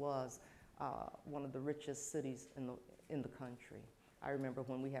Flint was one of the richest cities in the country. I remember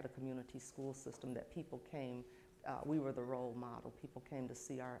when we had a community school system that people came, we were the role model. People came to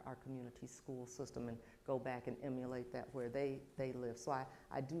see our community school system and go back and emulate that where they live. So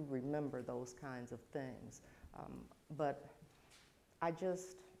I do remember those kinds of things. But I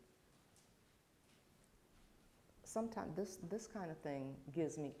just, sometimes this kind of thing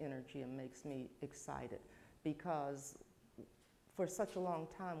gives me energy and makes me excited, because for such a long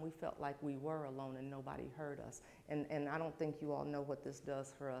time we felt like we were alone and nobody heard us. And I don't think you all know what this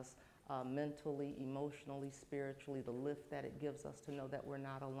does for us mentally, emotionally, spiritually, the lift that it gives us to know that we're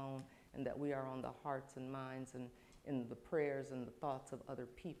not alone and that we are on the hearts and minds and in the prayers and the thoughts of other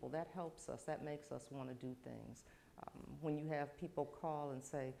people. That helps us. That makes us want to do things. When you have people call and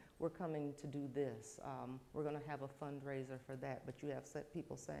say, we're coming to do this, we're going to have a fundraiser for that, but you have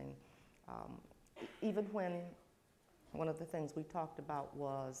people saying, even when one of the things we talked about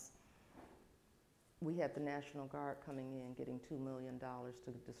was we had the National Guard coming in getting $2 million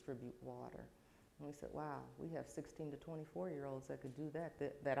to distribute water. And we said, wow, we have 16 to 24-year-olds that could do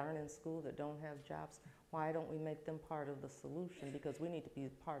that aren't in school, that don't have jobs. Why don't we make them part of the solution? Because we need to be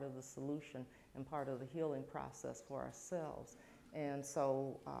part of the solution and part of the healing process for ourselves. And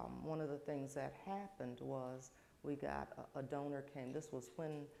so one of the things that happened was we got a donor came. This was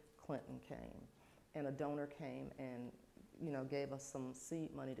when Clinton came. And a donor came and gave us some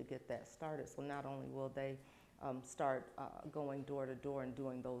seed money to get that started. So not only will they start going door to door and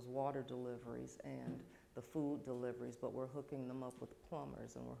doing those water deliveries and the food deliveries, but we're hooking them up with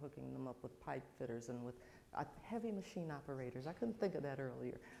plumbers, and we're hooking them up with pipe fitters and with heavy machine operators. I couldn't think of that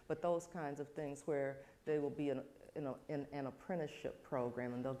earlier. But those kinds of things where they will be in an apprenticeship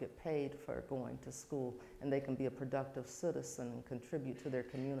program, and they'll get paid for going to school, and they can be a productive citizen and contribute to their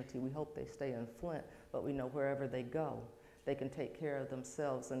community. We hope they stay in Flint, but we know wherever they go, they can take care of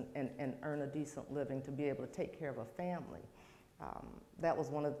themselves and earn a decent living to be able to take care of a family. That was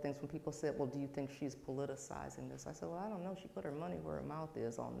one of the things when people said, well, do you think she's politicizing this? I said, well, I don't know. She put her money where her mouth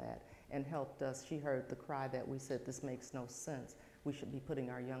is on that and helped us. She heard the cry that we said, this makes no sense. We should be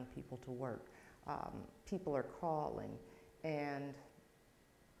putting our young people to work. People are calling, and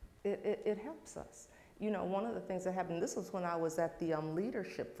it helps us. One of the things that happened, this was when I was at the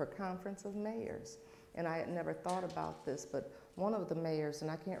leadership for Conference of Mayors, and I had never thought about this, but one of the mayors, and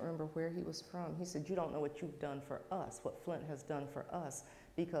I can't remember where he was from, he said, you don't know what you've done for us, what Flint has done for us,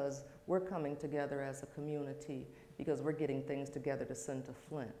 because we're coming together as a community, because we're getting things together to send to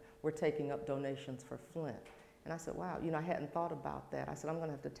Flint. We're taking up donations for Flint. And I said, wow, I hadn't thought about that. I said, I'm going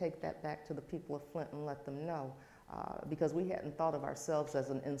to have to take that back to the people of Flint and let them know, because we hadn't thought of ourselves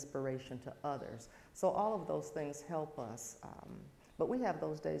as an inspiration to others. So all of those things help us. But we have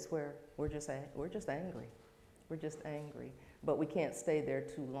those days where we're just angry. We're just angry. But we can't stay there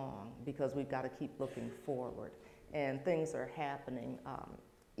too long, because we've got to keep looking forward. And things are happening,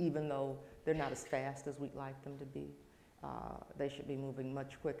 even though they're not as fast as we'd like them to be. They should be moving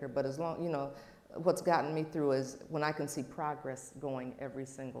much quicker. But as long, what's gotten me through is when I can see progress going every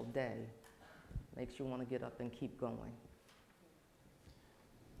single day, makes you want to get up and keep going.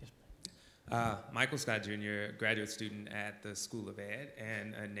 Michael Scott Jr., graduate student at the School of Ed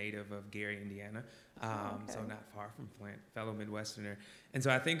and a native of Gary, Indiana, so not far from Flint, fellow Midwesterner. And so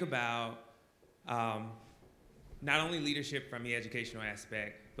I think about not only leadership from the educational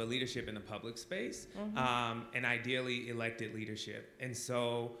aspect, but leadership in the public space, and ideally elected leadership. And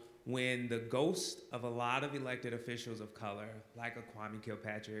so when the ghost of a lot of elected officials of color, like a Kwame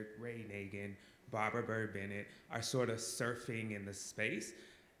Kilpatrick, Ray Nagin, Barbara Byrd Bennett, are sort of surfing in the space,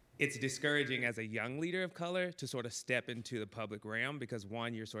 it's discouraging as a young leader of color to sort of step into the public realm, because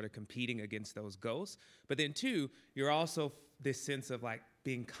one, you're sort of competing against those ghosts, but then two, you're also this sense of like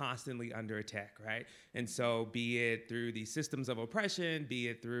being constantly under attack, right? And so be it through the systems of oppression, be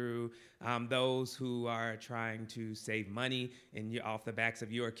it through those who are trying to save money off the backs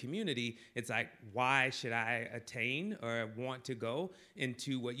of your community, it's like, why should I attain or want to go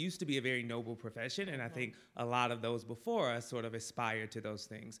into what used to be a very noble profession? And I think a lot of those before us sort of aspired to those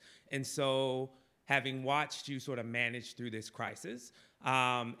things. And so having watched you sort of manage through this crisis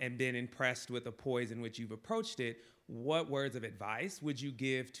and been impressed with the poise in which you've approached it, what words of advice would you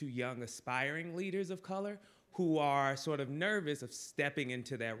give to young aspiring leaders of color who are sort of nervous of stepping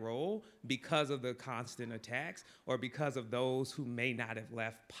into that role because of the constant attacks or because of those who may not have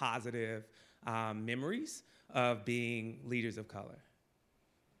left positive memories of being leaders of color?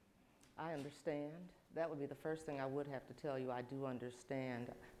 I understand. That would be the first thing I would have to tell you. I do understand.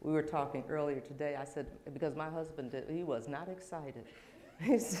 We were talking earlier today. I said, because my husband he was not excited.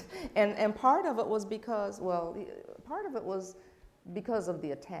 And part of it was because, part of it was because of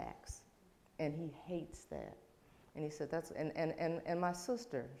the attacks, and he hates that. And he said, and my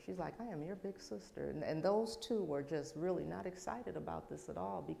sister, she's like, I am your big sister. And those two were just really not excited about this at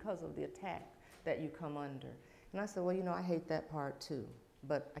all because of the attack that you come under. And I said, well, I hate that part too,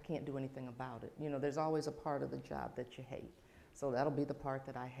 but I can't do anything about it. There's always a part of the job that you hate. So that'll be the part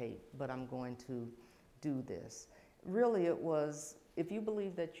that I hate, but I'm going to do this. Really, it was, if you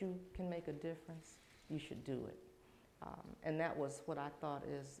believe that you can make a difference, you should do it. And that was what I thought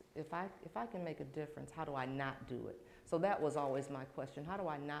is, if I can make a difference, how do I not do it? So that was always my question. How do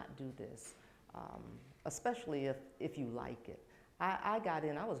I not do this? Especially if you like it. I got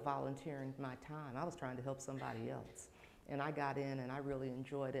in, I was volunteering my time. I was trying to help somebody else. And I got in and I really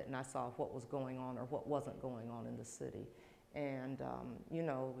enjoyed it, and I saw what was going on or what wasn't going on in the city. And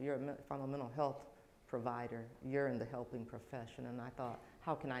from a mental health provider, you're in the helping profession, and I thought,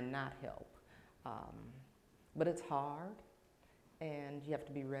 how can I not help? But it's hard, and you have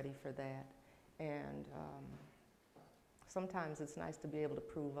to be ready for that. And sometimes it's nice to be able to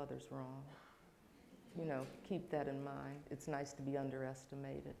prove others wrong. keep that in mind. It's nice to be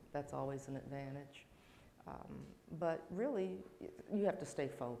underestimated. That's always an advantage. But really, you have to stay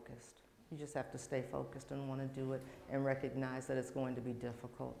focused. You just have to stay focused and want to do it and recognize that it's going to be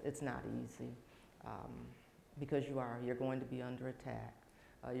difficult. It's not easy because you're going to be under attack.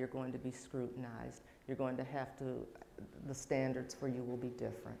 You're going to be scrutinized. You're going to have to, the standards for you will be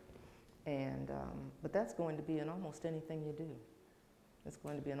different. But that's going to be in almost anything you do. It's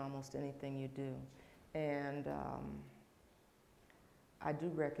going to be in almost anything you do. And I do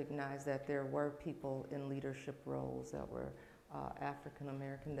recognize that there were people in leadership roles that were African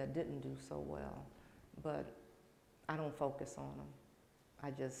American that didn't do so well, but I don't focus on them.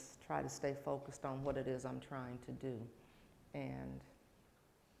 I just try to stay focused on what it is I'm trying to do. And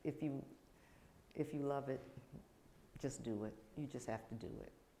if you love it, just do it. You just have to do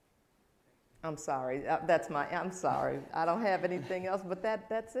it. I'm sorry, I'm sorry. I don't have anything else, but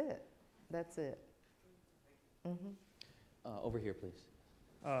that's it. That's it. Over here, please.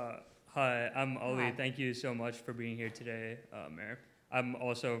 Hi, I'm Oli. Hi. Thank you so much for being here today, Mayor. I'm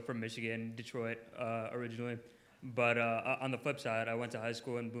also from Michigan, Detroit, originally. But on the flip side, I went to high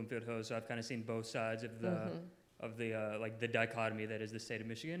school in Bloomfield Hills, so I've kind of seen both sides of the dichotomy that is the state of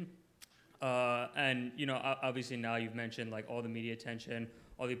Michigan. And obviously now you've mentioned like all the media attention,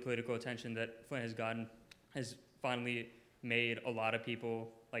 all the political attention that Flint has gotten has finally made a lot of people,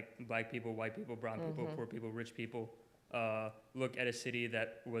 like black people, white people, brown people, poor people, rich people, look at a city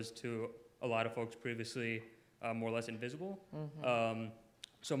that was to a lot of folks previously more or less invisible.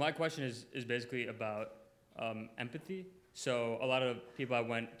 So my question is basically about empathy. So a lot of people I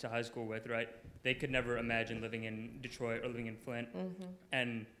went to high school with, right, they could never imagine living in Detroit or living in Flint.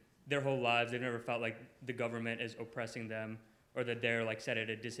 And their whole lives, they've never felt like the government is oppressing them or that they're like set at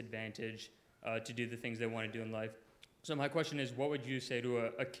a disadvantage to do the things they want to do in life. So my question is, what would you say to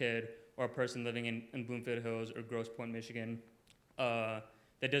a kid or a person living in Bloomfield Hills or Grosse Pointe, Michigan,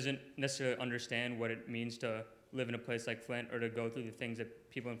 that doesn't necessarily understand what it means to live in a place like Flint or to go through the things that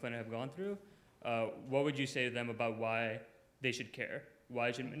people in Flint have gone through? What would you say to them about why they should care?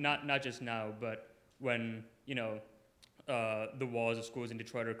 Why should, not just now, but when, the walls of schools in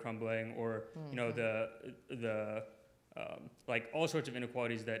Detroit are crumbling, or the like all sorts of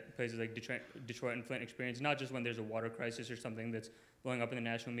inequalities that places like Detroit and Flint experience, not just when there's a water crisis or something that's blowing up in the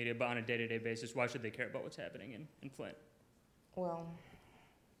national media, but on a day-to-day basis. Why should they care about what's happening in Flint? Well,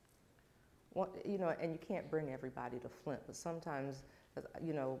 and you can't bring everybody to Flint, but sometimes,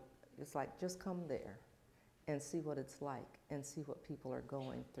 it's like just come there and see what it's like and see what people are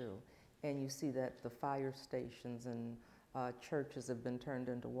going through. And you see that the fire stations and churches have been turned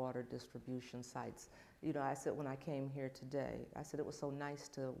into water distribution sites. I said when I came here today, I said it was so nice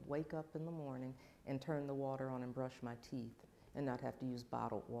to wake up in the morning and turn the water on and brush my teeth and not have to use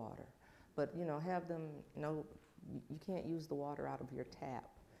bottled water. But, have them, you can't use the water out of your tap.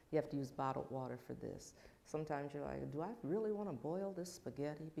 You have to use bottled water for this. Sometimes you're like, do I really want to boil this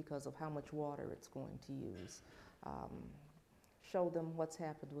spaghetti because of how much water it's going to use? Show them what's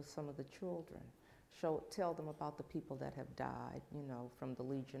happened with some of the children. Tell them about the people that have died, from the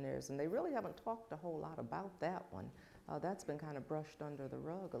Legionnaires. And they really haven't talked a whole lot about that one. That's been kind of brushed under the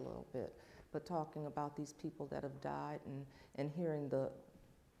rug a little bit. But talking about these people that have died and hearing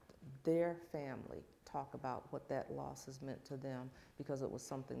their family talk about what that loss has meant to them, because it was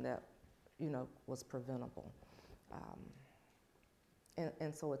something that, was preventable.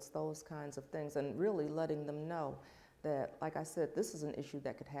 And so it's those kinds of things, and really letting them know that, like I said, this is an issue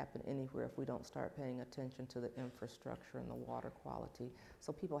that could happen anywhere if we don't start paying attention to the infrastructure and the water quality.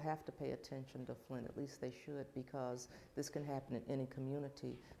 So people have to pay attention to Flint, at least they should, because this can happen in any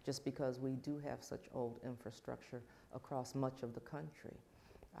community just because we do have such old infrastructure across much of the country.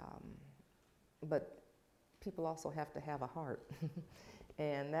 But people also have to have a heart.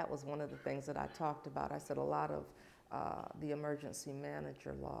 And that was one of the things that I talked about. I said a lot of the emergency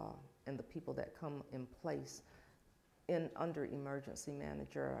manager law and the people that come in place under emergency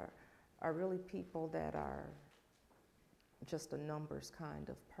manager are really people that are just a numbers kind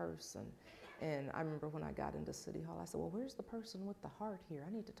of person. And I remember when I got into City Hall, I said, well, where's the person with the heart here?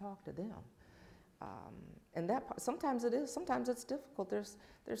 I need to talk to them. And that sometimes it is, sometimes it's difficult. There's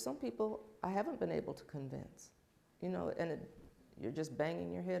some people I haven't been able to convince, and you're just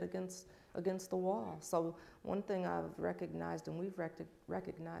banging your head against the wall. So one thing I've recognized and we've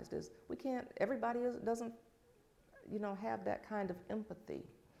recognized is everybody doesn't have that kind of empathy.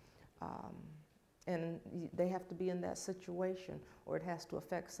 And they have to be in that situation, or it has to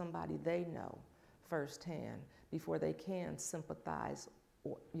affect somebody they know firsthand before they can sympathize,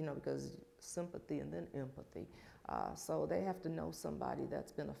 because sympathy and then empathy. So they have to know somebody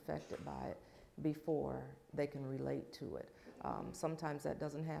that's been affected by it before they can relate to it. Sometimes that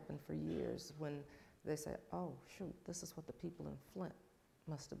doesn't happen for years when they say, oh, shoot, this is what the people in Flint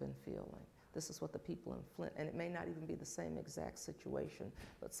must have been feeling. This is what the people in Flint, and it may not even be the same exact situation,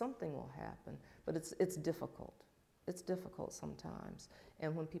 but something will happen. But it's difficult. It's difficult sometimes.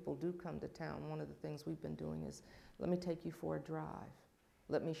 And when people do come to town, one of the things we've been doing is, let me take you for a drive.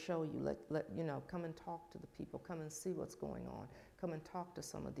 Let me show you, come and talk to the people, come and see what's going on. Come and talk to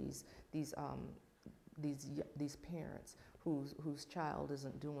some of these parents whose child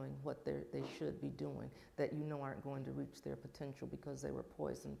isn't doing what they should be doing, that you know aren't going to reach their potential because they were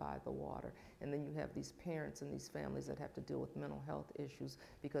poisoned by the water. And then you have these parents and these families that have to deal with mental health issues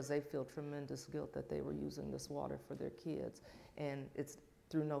because they feel tremendous guilt that they were using this water for their kids, and it's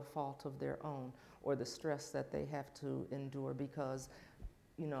through no fault of their own, or the stress that they have to endure because,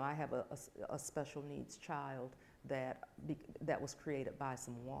 I have a special needs child that was created by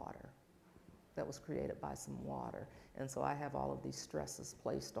some water. And so I have all of these stresses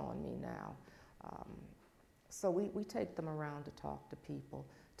placed on me now. So we take them around to talk to people,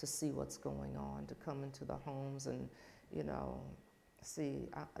 to see what's going on, to come into the homes and, see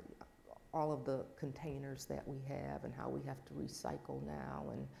all of the containers that we have and how we have to recycle now,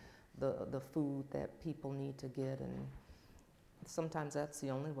 and the food that people need to get. And sometimes that's the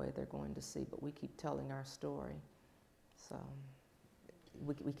only way they're going to see, but we keep telling our story. So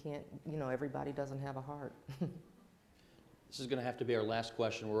we can't, everybody doesn't have a heart. This is going to have to be our last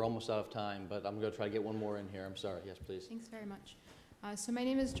question. We're almost out of time, but I'm going to try to get one more in here. I'm sorry. Yes, please. Thanks very much. So my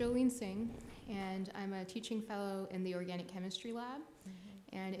name is Jolene Singh, and I'm a teaching fellow in the Organic Chemistry Lab,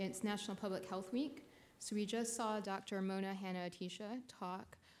 and it's National Public Health Week. So we just saw Dr. Mona Hanna-Attisha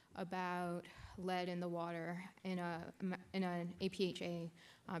talk about lead in the water in an APHA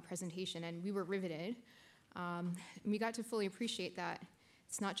presentation, and we were riveted. We got to fully appreciate that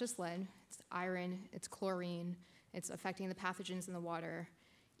it's not just lead, it's iron, it's chlorine, it's affecting the pathogens in the water.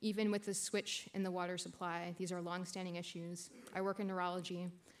 Even with the switch in the water supply, these are long-standing issues. I work in neurology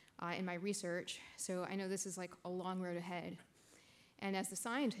in my research, so I know this is like a long road ahead. And as a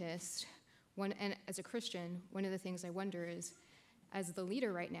scientist, and as a Christian, one of the things I wonder is, as the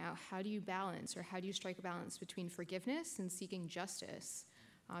leader right now, how do you balance, or how do you strike a balance between forgiveness and seeking justice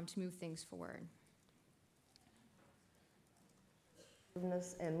to move things forward?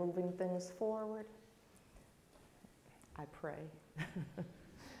 And moving things forward, I pray.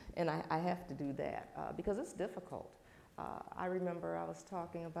 And I have to do that because it's difficult. I remember I was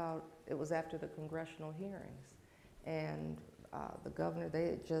talking about, it was after the congressional hearings, and the governor, they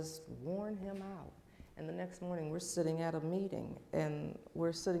had just worn him out. And the next morning we're sitting at a meeting, and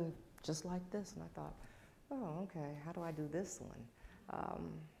we're sitting just like this, and I thought, oh, okay, how do I do this one?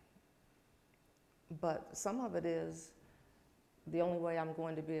 But some of it is, the only way I'm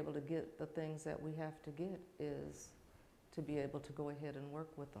going to be able to get the things that we have to get is to be able to go ahead and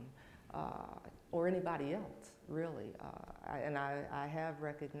work with them, or anybody else, really. I have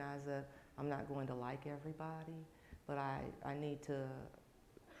recognized that I'm not going to like everybody, but I need to,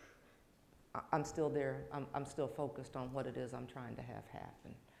 I'm still there, I'm still focused on what it is I'm trying to have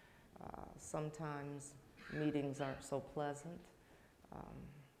happen. Sometimes meetings aren't so pleasant,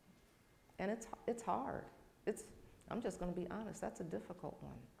 and it's hard. I'm just going to be honest, that's a difficult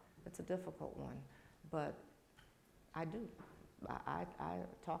one. It's a difficult one, but I do. I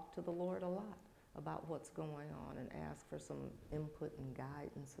talk to the Lord a lot about what's going on and ask for some input and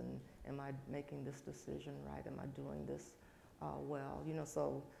guidance, and am I making this decision right? Am I doing this well?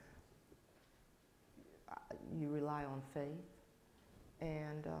 So you rely on faith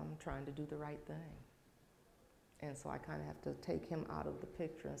and trying to do the right thing. And so I kind of have to take him out of the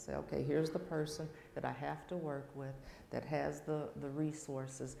picture and say, okay, here's the person that I have to work with that has the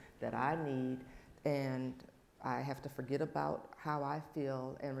resources that I need, and I have to forget about how I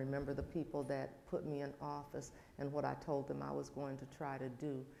feel and remember the people that put me in office and what I told them I was going to try to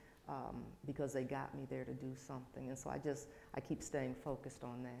do because they got me there to do something. And so I keep staying focused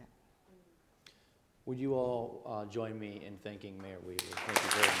on that. Would you all join me in thanking Mayor Weaver? Thank you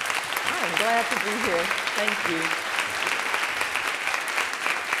very much. I'm glad to be here. Thank you.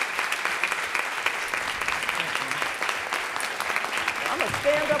 I'm going to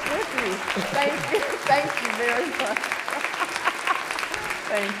stand up with you. Thank you. Thank you very much.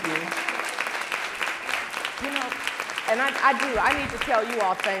 Thank you. And I need to tell you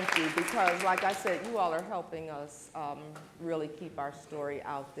all thank you because, like I said, you all are helping us really keep our story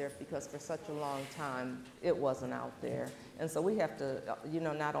out there because for such a long time, it wasn't out there. And so we have to,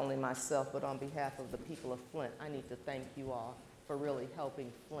 not only myself, but on behalf of the people of Flint, I need to thank you all for really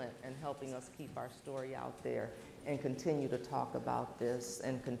helping Flint and helping us keep our story out there and continue to talk about this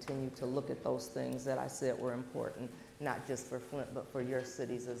and continue to look at those things that I said were important, not just for Flint, but for your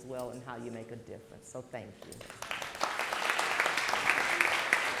cities as well, and how you make a difference. So thank you.